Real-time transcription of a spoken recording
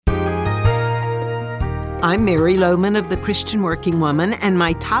I'm Mary Lohman of the Christian Working Woman, and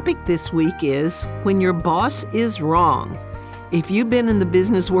my topic this week is When Your Boss is Wrong. If you've been in the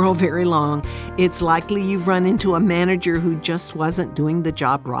business world very long, it's likely you've run into a manager who just wasn't doing the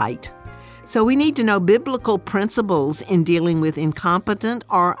job right. So we need to know biblical principles in dealing with incompetent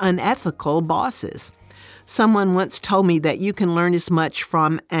or unethical bosses. Someone once told me that you can learn as much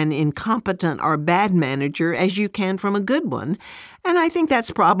from an incompetent or bad manager as you can from a good one, and I think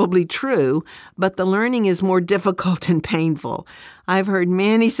that's probably true, but the learning is more difficult and painful. I've heard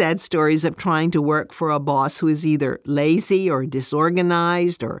many sad stories of trying to work for a boss who is either lazy or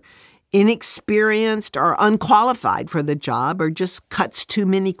disorganized or inexperienced or unqualified for the job or just cuts too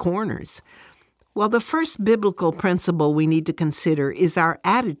many corners. Well, the first biblical principle we need to consider is our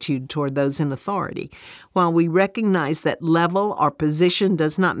attitude toward those in authority. While we recognize that level or position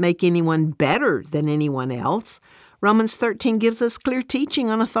does not make anyone better than anyone else, Romans 13 gives us clear teaching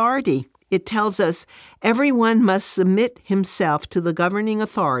on authority. It tells us, everyone must submit himself to the governing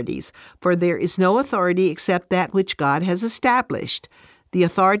authorities, for there is no authority except that which God has established. The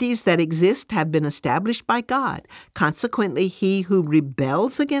authorities that exist have been established by God. Consequently, he who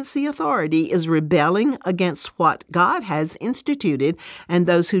rebels against the authority is rebelling against what God has instituted, and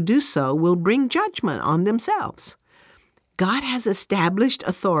those who do so will bring judgment on themselves. God has established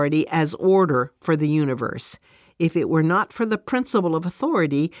authority as order for the universe. If it were not for the principle of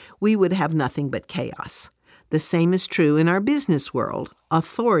authority, we would have nothing but chaos. The same is true in our business world.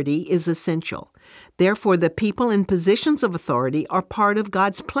 Authority is essential. Therefore, the people in positions of authority are part of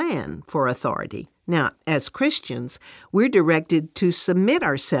God's plan for authority. Now, as Christians, we're directed to submit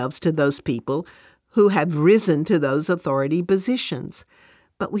ourselves to those people who have risen to those authority positions.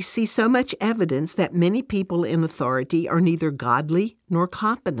 But we see so much evidence that many people in authority are neither godly nor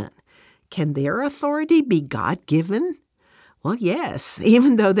competent. Can their authority be God-given? Well, yes,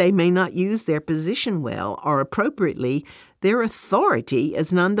 even though they may not use their position well or appropriately, their authority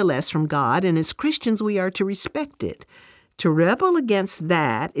is nonetheless from God, and as Christians we are to respect it. To rebel against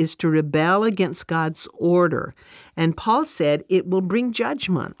that is to rebel against God's order, and Paul said it will bring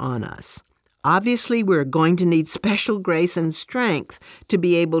judgment on us. Obviously, we're going to need special grace and strength to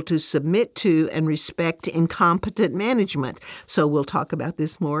be able to submit to and respect incompetent management, so we'll talk about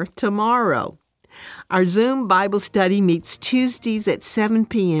this more tomorrow. Our Zoom Bible study meets Tuesdays at 7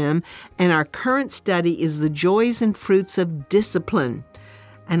 p.m., and our current study is The Joys and Fruits of Discipline.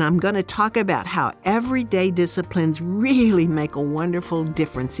 And I'm going to talk about how everyday disciplines really make a wonderful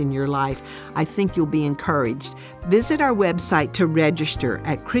difference in your life. I think you'll be encouraged. Visit our website to register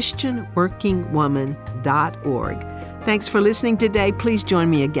at christianworkingwoman.org. Thanks for listening today. Please join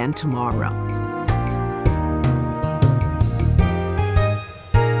me again tomorrow.